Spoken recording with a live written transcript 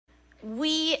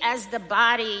We, as the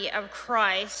body of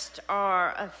Christ,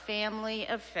 are a family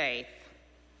of faith.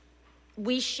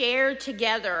 We share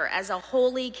together as a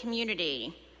holy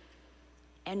community,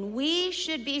 and we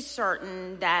should be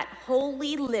certain that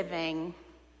holy living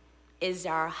is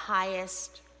our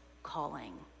highest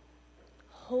calling.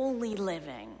 Holy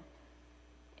living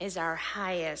is our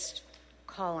highest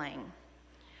calling.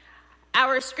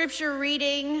 Our scripture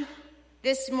reading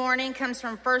this morning comes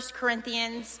from 1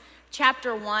 Corinthians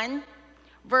chapter 1,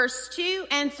 verse 2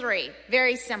 and 3.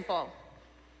 Very simple.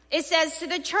 It says, "To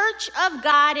the church of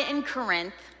God in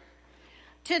Corinth,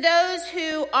 to those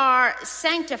who are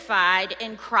sanctified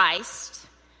in Christ,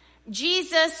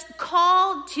 Jesus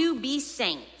called to be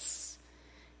saints,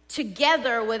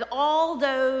 together with all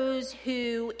those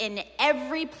who in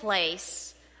every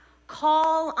place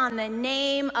call on the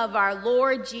name of our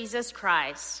Lord Jesus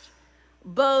Christ,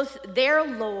 both their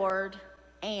Lord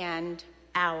and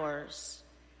ours."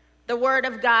 The word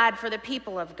of God for the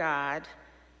people of God.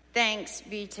 Thanks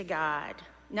be to God.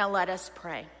 Now let us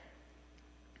pray.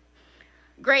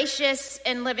 Gracious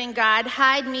and living God,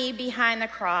 hide me behind the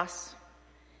cross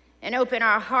and open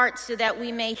our hearts so that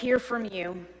we may hear from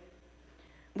you.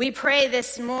 We pray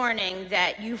this morning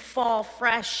that you fall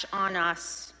fresh on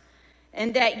us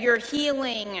and that your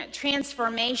healing,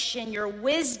 transformation, your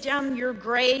wisdom, your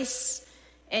grace,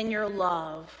 and your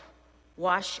love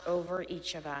wash over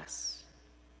each of us.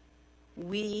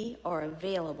 We are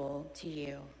available to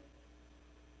you.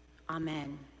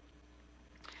 Amen.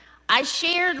 I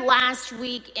shared last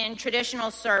week in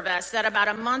traditional service that about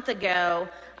a month ago,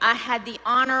 I had the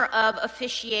honor of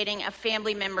officiating a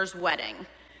family member's wedding.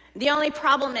 The only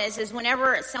problem is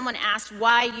whenever someone asked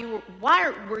why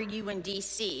were you in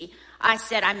D.C., I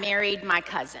said I married my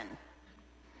cousin.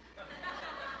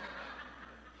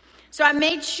 So I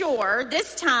made sure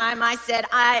this time I said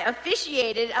I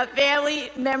officiated a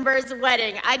family member's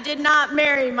wedding. I did not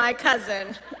marry my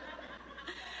cousin.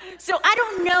 So I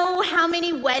don't know how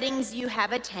many weddings you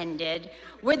have attended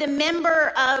where the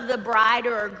member of the bride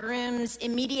or groom's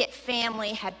immediate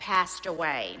family had passed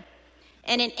away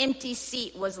and an empty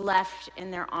seat was left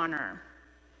in their honor.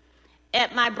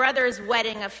 At my brother's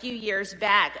wedding a few years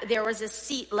back, there was a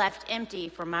seat left empty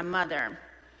for my mother.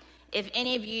 If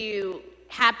any of you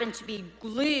happened to be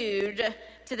glued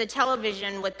to the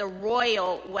television with the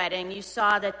royal wedding, you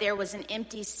saw that there was an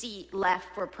empty seat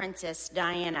left for Princess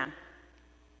Diana.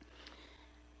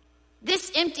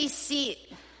 This empty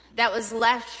seat that was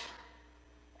left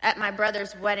at my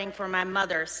brother's wedding for my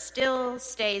mother still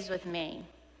stays with me.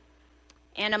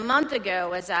 And a month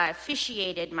ago, as I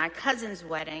officiated my cousin's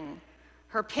wedding,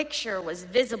 her picture was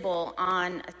visible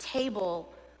on a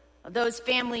table of those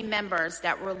family members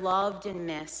that were loved and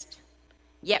missed,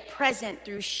 yet present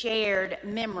through shared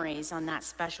memories on that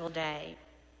special day.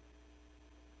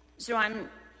 So I'm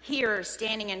here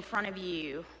standing in front of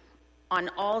you on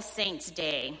All Saints'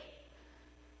 Day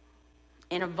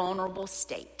in a vulnerable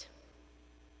state.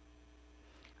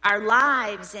 Our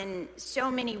lives in so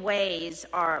many ways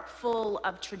are full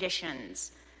of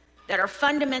traditions that are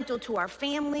fundamental to our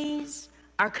families,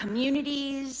 our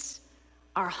communities,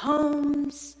 our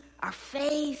homes, our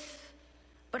faith,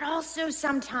 but also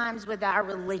sometimes with our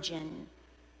religion.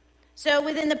 So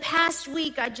within the past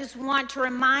week, I just want to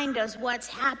remind us what's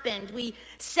happened. We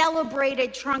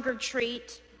celebrated Trunk or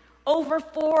Treat. Over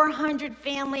 400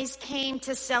 families came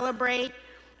to celebrate.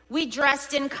 We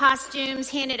dressed in costumes,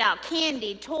 handed out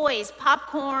candy, toys,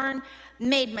 popcorn,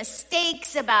 made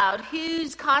mistakes about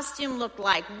whose costume looked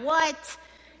like what.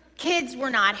 Kids were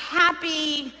not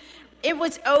happy. It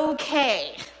was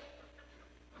okay.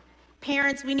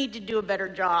 Parents, we need to do a better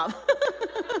job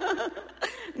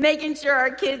making sure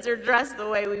our kids are dressed the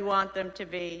way we want them to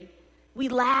be. We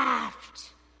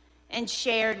laughed and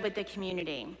shared with the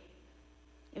community.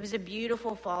 It was a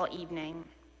beautiful fall evening.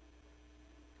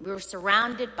 We were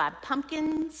surrounded by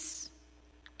pumpkins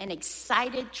and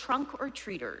excited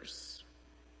trunk-or-treaters.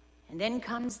 And then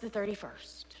comes the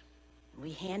 31st.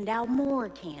 We hand out more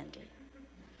candy.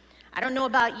 I don't know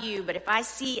about you, but if I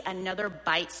see another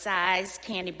bite-sized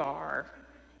candy bar,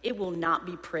 it will not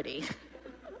be pretty.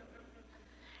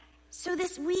 So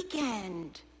this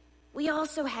weekend, we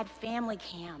also had family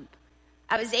camp.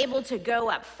 I was able to go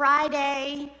up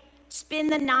Friday,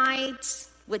 spend the night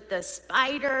with the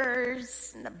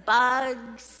spiders and the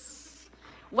bugs,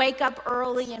 wake up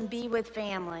early and be with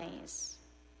families.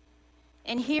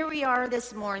 And here we are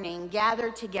this morning,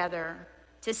 gathered together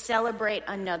to celebrate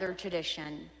another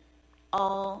tradition,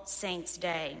 All Saints'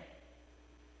 Day.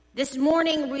 This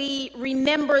morning, we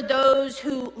remember those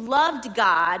who loved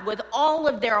God with all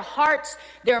of their hearts,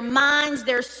 their minds,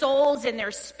 their souls, and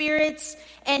their spirits,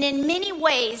 and in many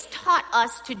ways taught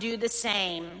us to do the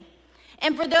same.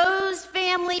 And for those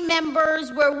family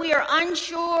members where we are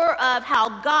unsure of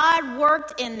how God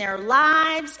worked in their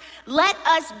lives, let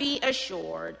us be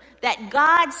assured that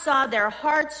God saw their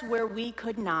hearts where we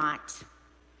could not.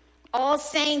 All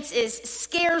Saints is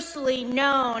scarcely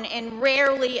known and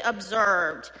rarely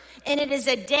observed, and it is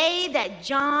a day that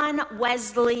John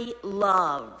Wesley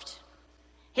loved.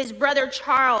 His brother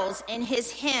Charles, in his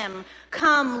hymn,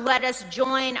 "Come, Let Us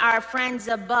Join Our Friends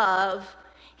Above,"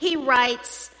 he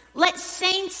writes, "Let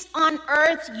saints on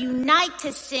earth unite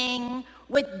to sing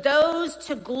with those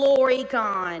to glory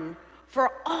gone,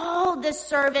 for all the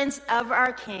servants of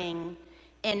our King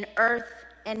in earth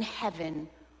and heaven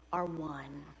are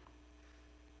one."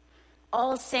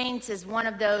 All Saints is one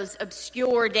of those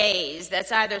obscure days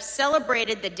that's either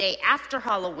celebrated the day after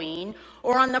Halloween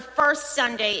or on the first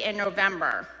Sunday in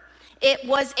November. It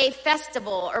was a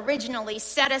festival originally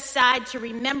set aside to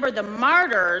remember the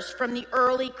martyrs from the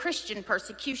early Christian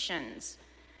persecutions.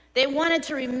 They wanted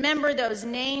to remember those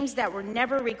names that were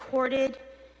never recorded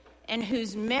and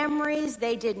whose memories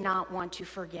they did not want to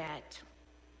forget.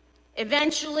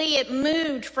 Eventually, it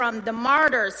moved from the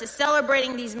martyrs to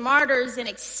celebrating these martyrs and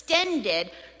extended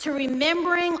to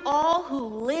remembering all who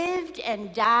lived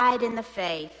and died in the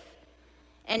faith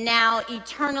and now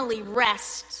eternally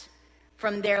rest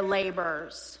from their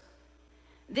labors.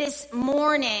 This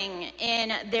morning,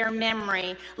 in their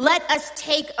memory, let us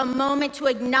take a moment to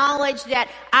acknowledge that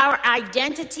our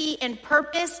identity and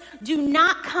purpose do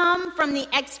not come from the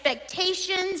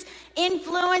expectations,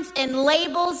 influence, and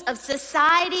labels of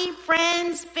society,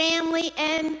 friends, family,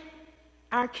 and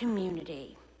our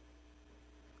community.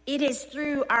 It is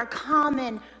through our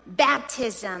common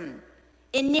baptism,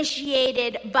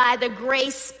 initiated by the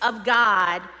grace of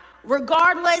God,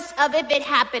 regardless of if it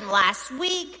happened last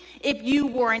week, if you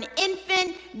were an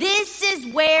infant. This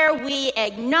is where we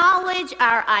acknowledge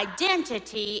our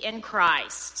identity in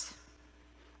Christ.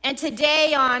 And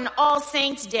today, on All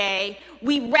Saints' Day,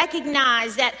 we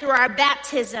recognize that through our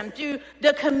baptism, through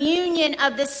the communion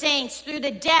of the saints, through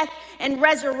the death and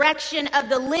resurrection of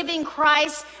the living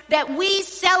Christ, that we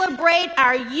celebrate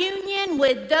our union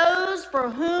with those for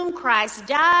whom Christ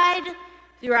died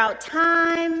throughout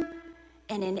time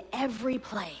and in every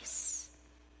place.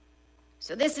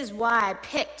 So this is why I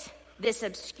picked this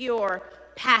obscure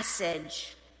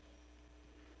passage.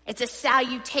 It's a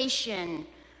salutation,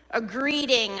 a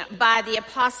greeting by the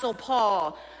Apostle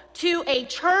Paul to a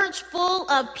church full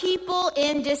of people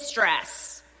in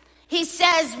distress. He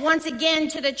says once again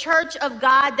to the church of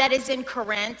God that is in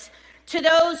Corinth, to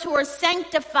those who are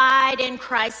sanctified in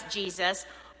Christ Jesus,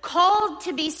 called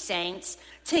to be saints,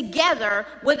 together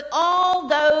with all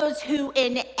those who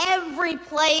in every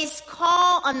place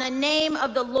call on the name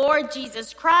of the Lord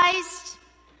Jesus Christ,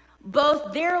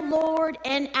 both their Lord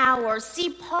and ours. See,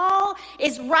 Paul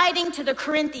is writing to the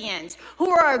Corinthians, who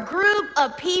are a group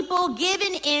of people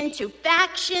given into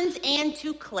factions and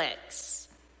to cliques.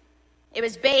 It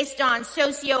was based on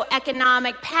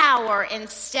socioeconomic power and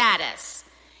status.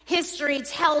 History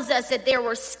tells us that there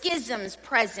were schisms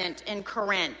present in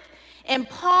Corinth. And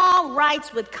Paul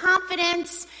writes with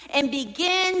confidence and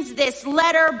begins this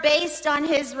letter based on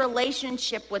his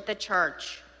relationship with the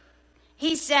church.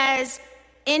 He says,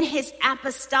 in his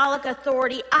apostolic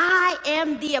authority, I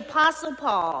am the Apostle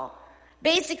Paul.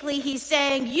 Basically, he's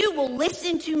saying, you will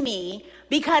listen to me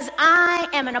because I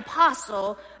am an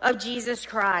apostle of Jesus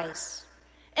Christ.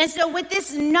 And so with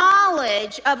this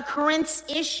knowledge of Corinth's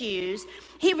issues,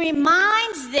 he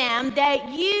reminds them that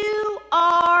you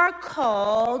are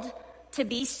called to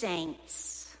be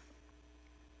saints.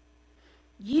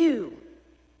 You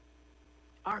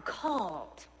are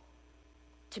called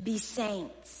to be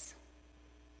saints.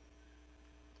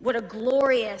 What a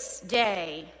glorious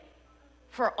day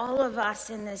for all of us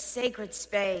in this sacred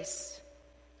space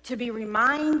to be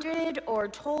reminded or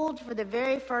told for the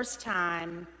very first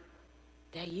time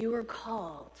that you are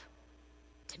called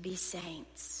to be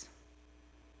saints.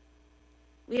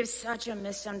 We have such a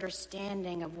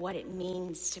misunderstanding of what it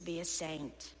means to be a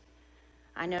saint.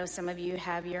 I know some of you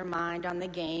have your mind on the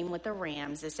game with the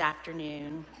Rams this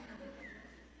afternoon.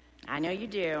 I know you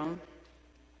do.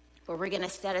 But we're going to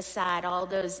set aside all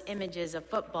those images of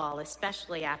football,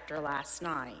 especially after last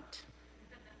night,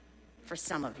 for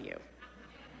some of you.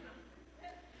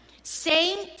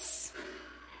 Saints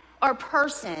are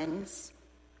persons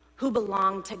who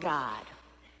belong to God.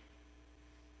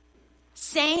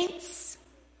 Saints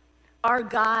are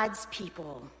God's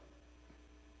people.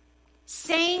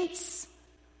 Saints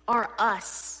are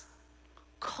us,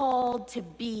 called to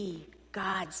be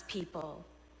God's people.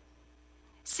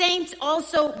 Saints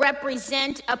also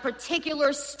represent a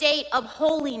particular state of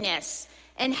holiness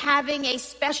and having a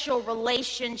special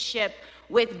relationship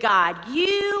with God.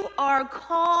 You are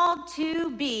called to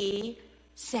be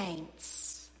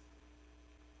saints.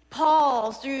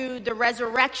 Paul, through the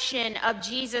resurrection of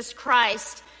Jesus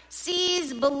Christ,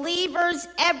 sees believers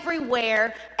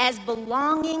everywhere as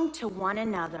belonging to one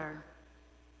another,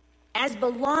 as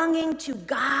belonging to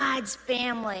God's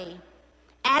family,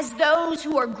 as those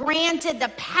who are granted the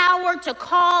power to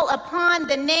call upon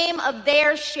the name of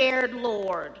their shared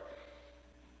Lord.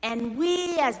 And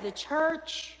we, as the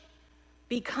church,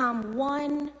 become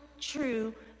one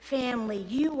true family.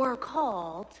 You are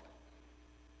called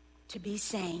to be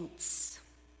saints.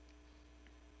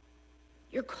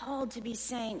 You're called to be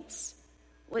saints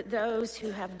with those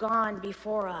who have gone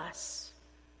before us.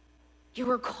 You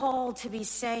are called to be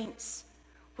saints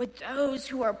with those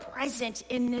who are present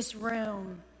in this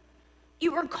room.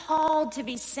 You are called to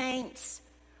be saints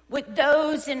with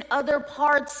those in other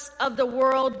parts of the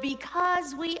world,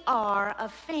 because we are a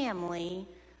family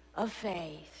of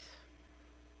faith.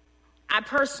 I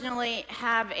personally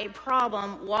have a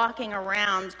problem walking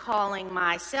around calling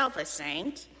myself a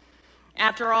saint.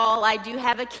 After all, I do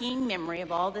have a keen memory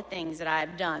of all the things that I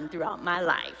have done throughout my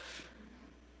life.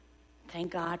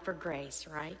 Thank God for grace,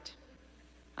 right?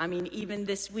 I mean, even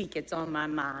this week it's on my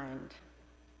mind.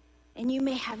 And you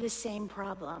may have the same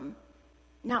problem,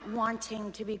 not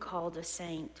wanting to be called a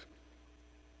saint.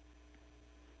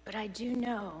 But I do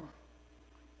know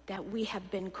that we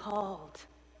have been called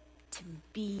to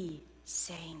be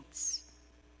saints,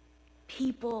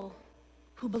 people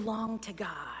who belong to God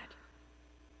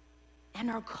and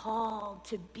are called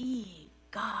to be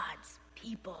God's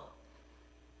people.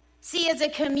 See, as a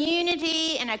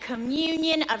community and a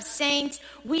communion of saints,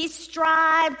 we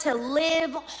strive to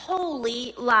live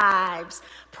holy lives,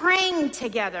 praying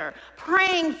together,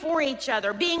 praying for each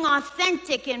other, being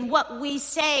authentic in what we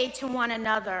say to one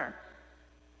another.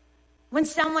 When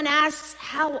someone asks,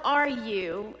 "How are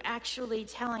you?" actually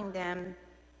telling them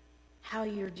how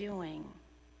you're doing.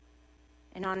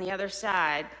 And on the other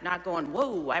side, not going,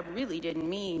 "Whoa, I really didn't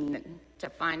mean to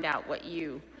find out what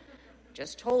you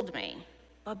just told me."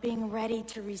 But being ready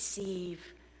to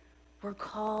receive. We're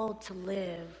called to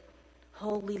live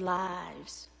holy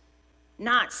lives,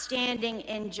 not standing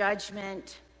in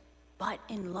judgment, but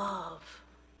in love,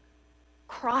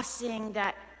 crossing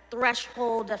that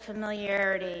threshold of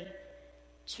familiarity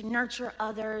to nurture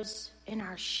others in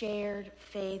our shared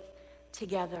faith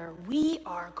together. We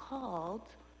are called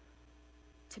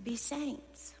to be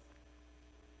saints.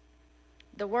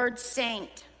 The word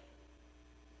saint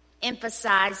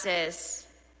emphasizes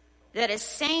that a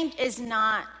saint is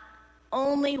not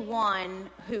only one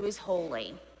who is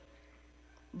holy,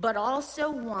 but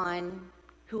also one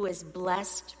who is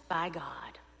blessed by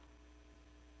God.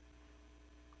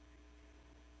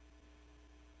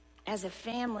 As a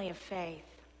family of faith,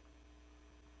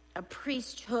 a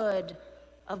priesthood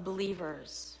of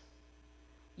believers,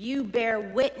 you bear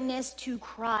witness to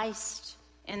Christ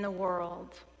in the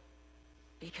world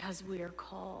because we are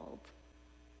called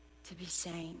to be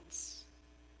saints,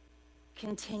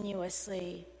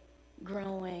 continuously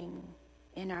growing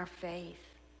in our faith,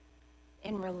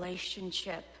 in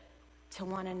relationship to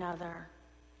one another,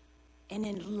 and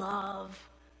in love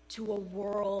to a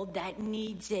world that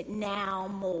needs it now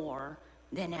more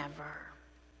than ever.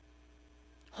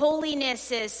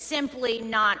 Holiness is simply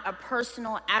not a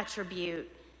personal attribute.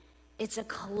 It's a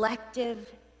collective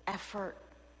effort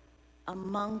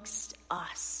amongst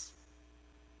us,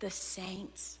 the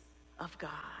saints of God.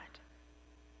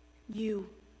 You,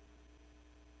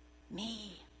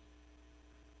 me,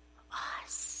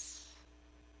 us.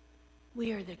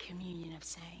 We are the communion of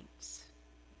saints.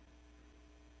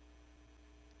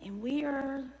 And we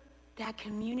are that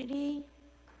community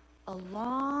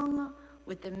along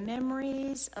with the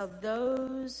memories of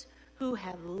those who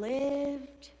have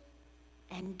lived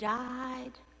and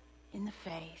died in the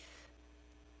faith.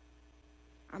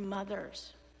 Our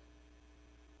mothers,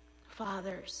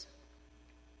 fathers,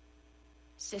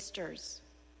 sisters,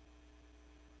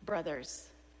 brothers,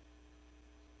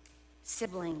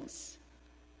 siblings,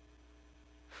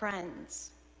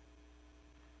 friends,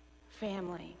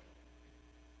 family.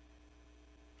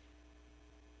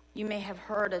 You may have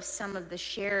heard of some of the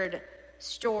shared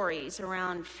stories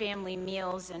around family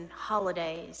meals and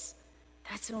holidays.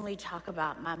 That's when we talk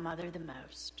about my mother the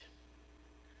most.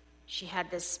 She had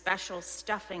this special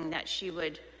stuffing that she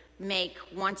would make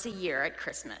once a year at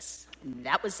Christmas. And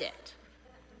that was it.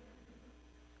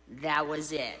 That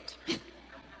was it.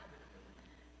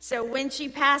 So when she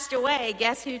passed away,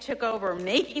 guess who took over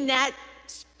making that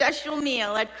special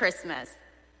meal at Christmas?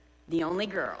 The only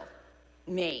girl,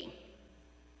 me.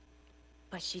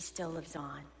 But she still lives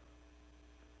on.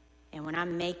 And when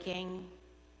I'm making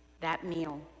that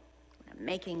meal, when I'm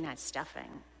making that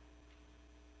stuffing,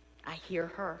 I hear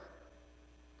her,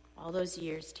 all those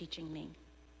years teaching me.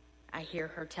 I hear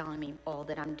her telling me all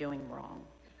that I'm doing wrong.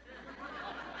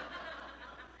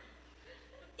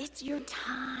 It's your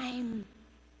time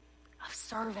of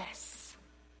service.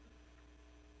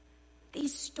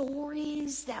 These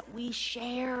stories that we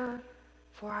share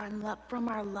from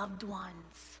our loved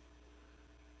ones.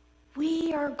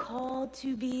 We are called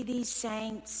to be these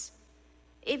saints.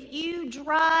 If you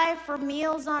drive for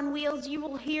Meals on Wheels, you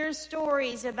will hear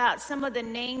stories about some of the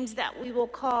names that we will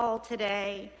call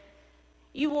today.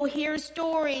 You will hear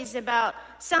stories about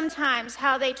sometimes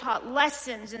how they taught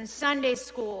lessons in Sunday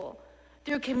school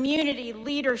through community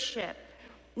leadership.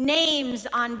 Names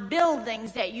on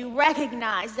buildings that you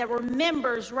recognize that were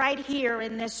members right here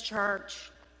in this church.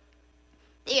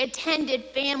 They attended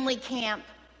family camp,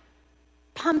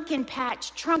 pumpkin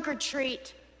patch, trunk or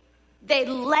treat. They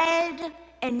led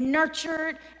and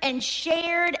nurtured and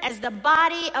shared as the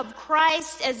body of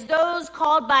Christ, as those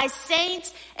called by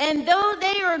saints. And though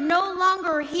they are no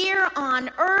longer here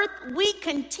on earth, we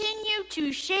continue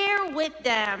to share with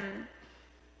them.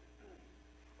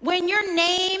 When your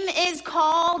name is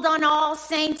called on All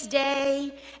Saints'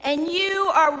 Day and you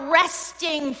are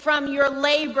resting from your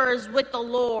labors with the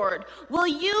Lord, will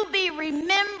you be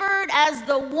remembered as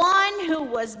the one who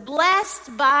was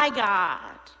blessed by God?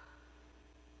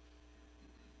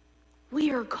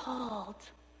 We are called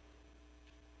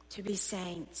to be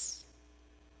saints.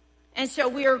 And so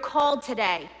we are called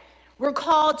today. We're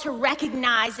called to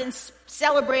recognize and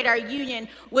celebrate our union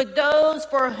with those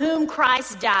for whom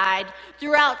Christ died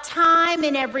throughout time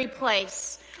and every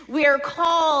place. We are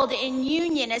called in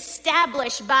union,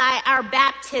 established by our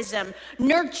baptism,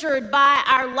 nurtured by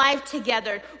our life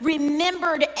together,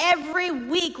 remembered every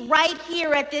week right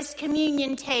here at this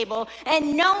communion table,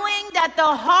 and knowing that the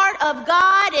heart of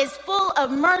God is full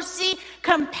of mercy,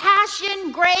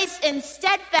 compassion, grace, and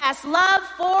steadfast love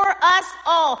for us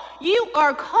all. You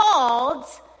are called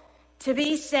to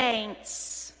be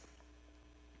saints.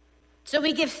 So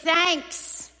we give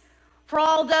thanks for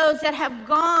all those that have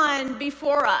gone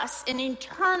before us in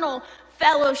eternal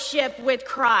fellowship with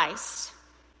Christ.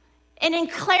 And in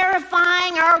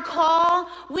clarifying our call,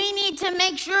 we need to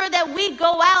make sure that we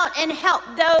go out and help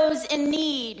those in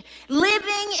need,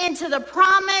 living into the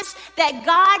promise that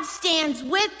God stands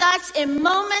with us in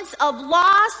moments of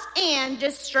loss and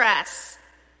distress.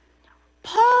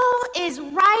 Paul is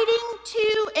writing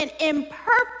to an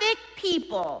imperfect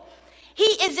people. He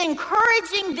is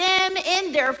encouraging them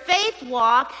in their faith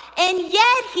walk, and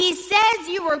yet he says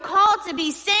you are called to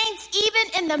be saints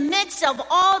even in the midst of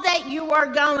all that you are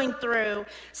going through.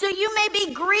 So you may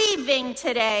be grieving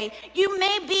today. You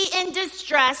may be in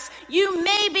distress. You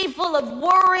may be full of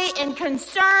worry and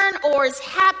concern, or as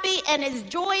happy and as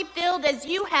joy-filled as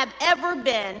you have ever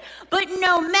been. But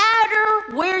no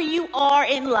matter where you are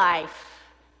in life,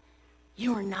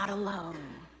 you are not alone.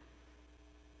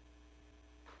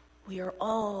 We are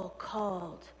all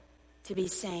called to be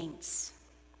saints.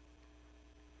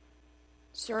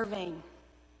 Serving,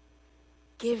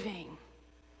 giving,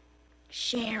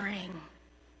 sharing,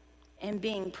 and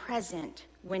being present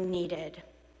when needed.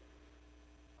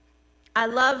 I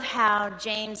love how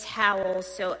James Howells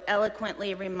so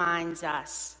eloquently reminds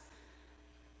us,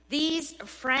 these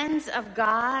friends of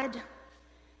God,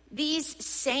 these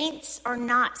saints are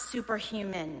not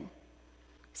superhuman.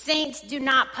 Saints do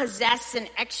not possess an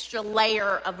extra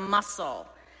layer of muscle.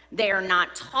 They are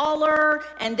not taller,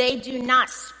 and they do not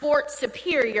sport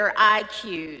superior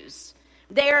IQs.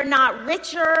 They are not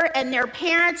richer, and their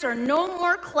parents are no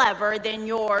more clever than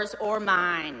yours or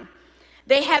mine.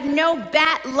 They have no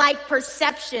bat-like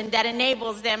perception that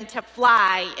enables them to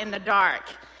fly in the dark.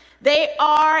 They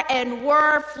are and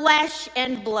were flesh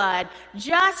and blood,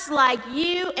 just like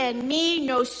you and me,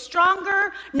 no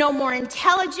stronger, no more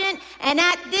intelligent, and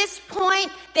at this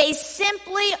point, they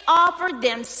simply offered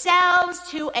themselves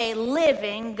to a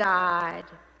living God.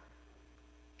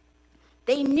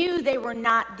 They knew they were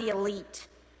not the elite.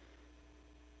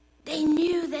 They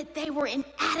knew that they were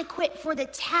inadequate for the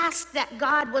task that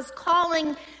God was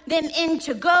calling them in,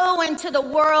 to go into the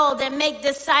world and make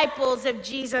disciples of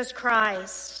Jesus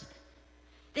Christ.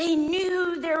 They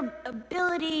knew their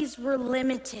abilities were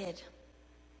limited,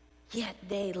 yet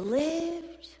they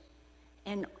lived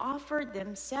and offered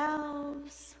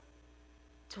themselves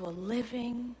to a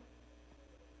living,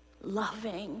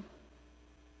 loving,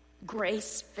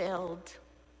 grace-filled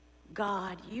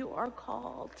God, you are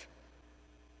called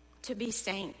to be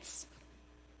saints.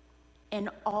 In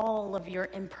all of your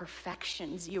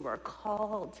imperfections, you are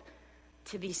called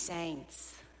to be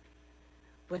saints.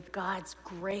 With God's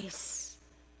grace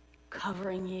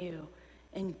covering you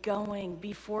and going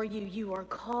before you, you are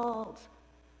called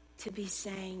to be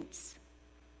saints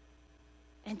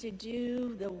and to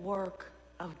do the work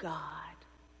of God.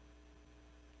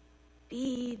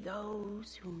 Be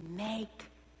those who make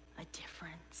a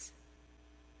difference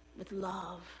with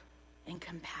love and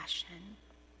compassion.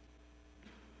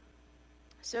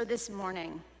 So this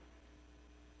morning,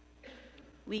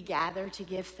 we gather to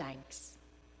give thanks.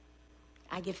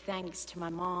 I give thanks to my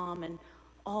mom and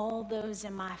all those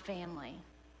in my family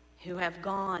who have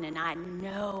gone, and I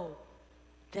know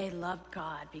they love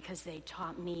God because they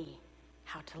taught me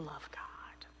how to love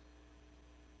God.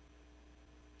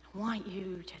 I want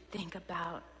you to think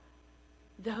about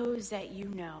those that you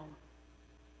know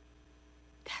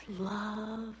that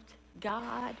loved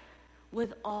God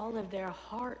with all of their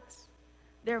hearts,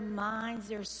 their minds,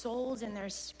 their souls, and their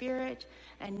spirit,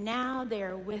 and now they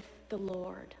are with the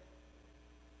Lord.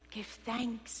 Give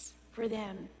thanks for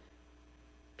them,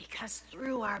 because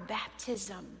through our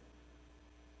baptism,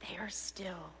 they are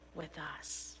still with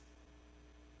us.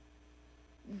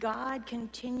 God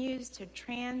continues to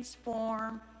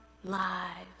transform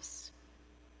lives.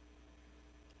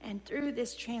 And through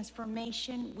this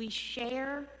transformation, we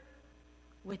share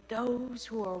with those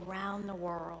who are around the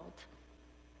world.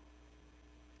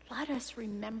 Let us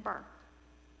remember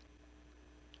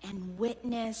and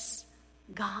witness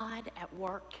God at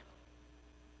work,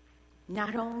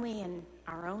 not only in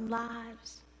our own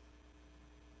lives,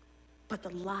 but the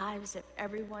lives of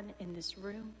everyone in this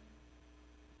room,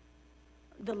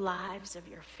 the lives of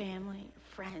your family, your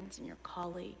friends, and your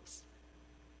colleagues,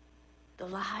 the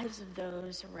lives of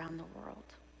those around the world.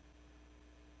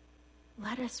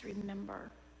 Let us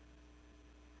remember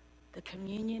the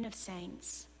communion of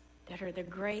saints that are the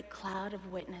great cloud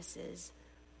of witnesses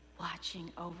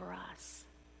watching over us.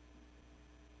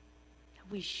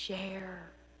 We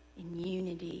share in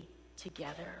unity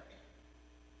together.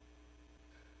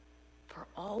 For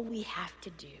all we have to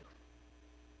do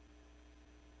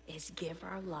is give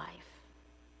our life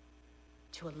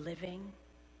to a living,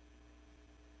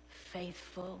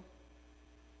 faithful,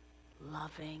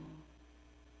 loving,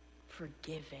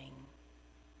 forgiving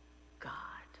God.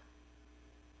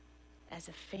 As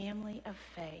a family of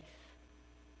faith,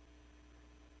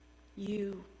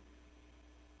 you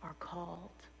are called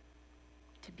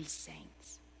to be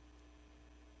saints.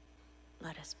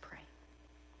 Let us pray.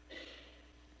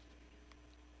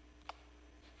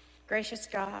 Gracious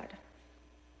God,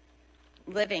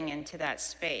 living into that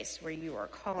space where you are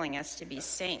calling us to be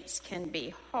saints can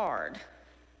be hard.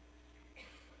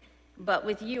 But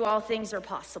with you, all things are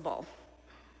possible.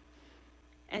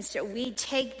 And so we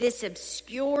take this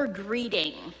obscure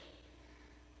greeting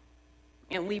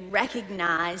and we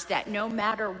recognize that no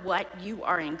matter what, you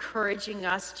are encouraging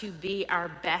us to be our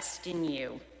best in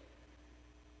you.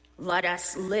 Let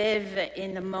us live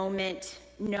in the moment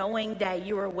knowing that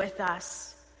you are with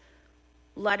us.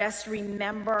 Let us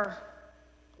remember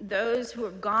those who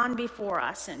have gone before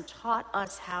us and taught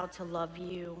us how to love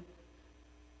you.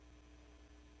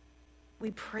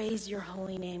 We praise your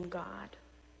holy name, God,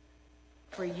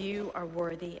 for you are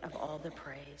worthy of all the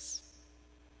praise.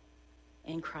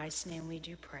 In Christ's name we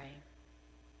do pray.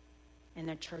 And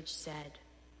the church said,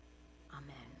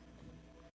 Amen.